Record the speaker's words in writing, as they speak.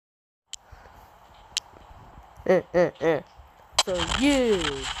So you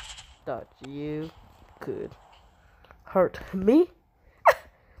thought you could hurt me?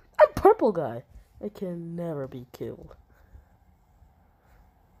 I'm purple guy. I can never be killed.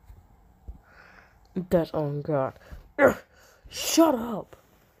 That's on God. Shut up.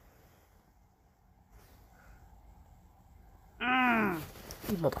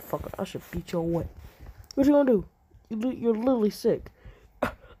 You motherfucker, I should beat your way. What you gonna do? You're literally sick.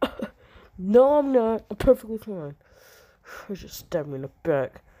 No, I'm not. I'm perfectly fine. I just stabbed me in the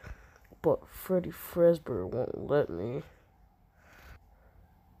back. But Freddy Fazbear won't let me.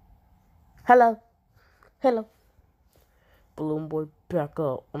 Hello? Hello? Balloon Boy, back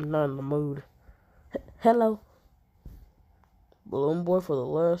up. I'm not in the mood. Hello? Balloon Boy, for the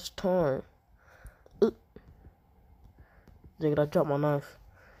last time. Dang it, I dropped my knife.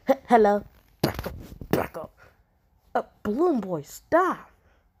 Hello? Back up. Back up. Balloon Boy, stop.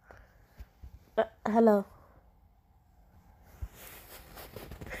 Hello?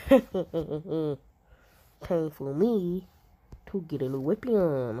 Time for me to get a new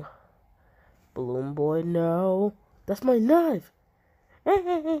weapon. Balloon Boy, no. That's my knife.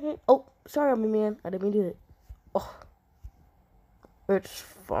 Oh, sorry, man. I didn't mean to do it. Oh, it's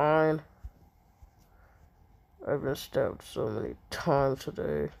fine. I've been stabbed so many times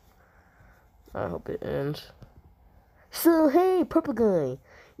today. I hope it ends. So, hey, purple guy,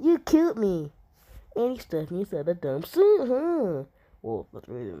 you killed me. And you stuffed me inside a dumpster, huh? Well, that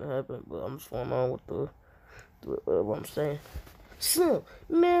really didn't happen, but I'm just going on with what I'm saying. So,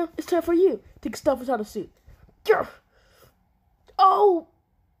 now it's time for you to get stuff inside the suit. Oh!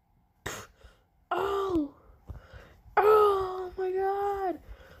 Oh! Oh my God!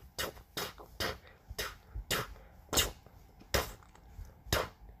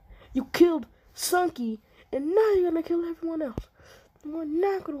 You killed Sunky, and now you're gonna kill everyone else. We're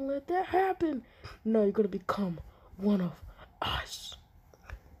not gonna let that happen. Now you're gonna become one of us.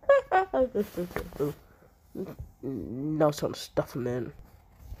 Now it's time to stuff him in.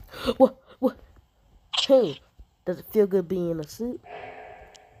 What? Hey, does it feel good being in a suit?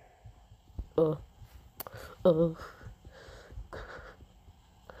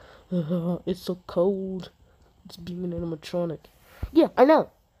 It's so cold. It's being animatronic. Yeah, I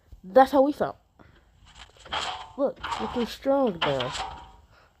know. That's how we felt. Look, looking strong now.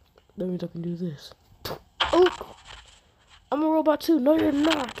 That means I can do this. Oh, I'm a robot too. No, you're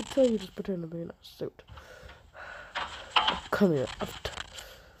not. I can tell you just pretend to be in a suit. Come here.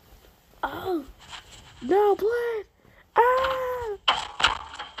 Oh, no, blood. Ah!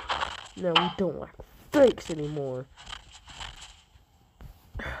 No, we don't like fakes anymore.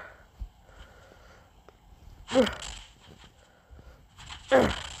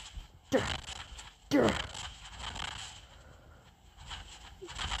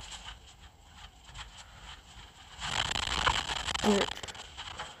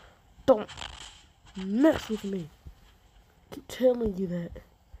 Don't mess with me. I keep telling you that.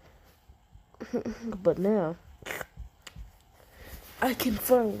 But now, I can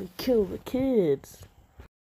finally kill the kids.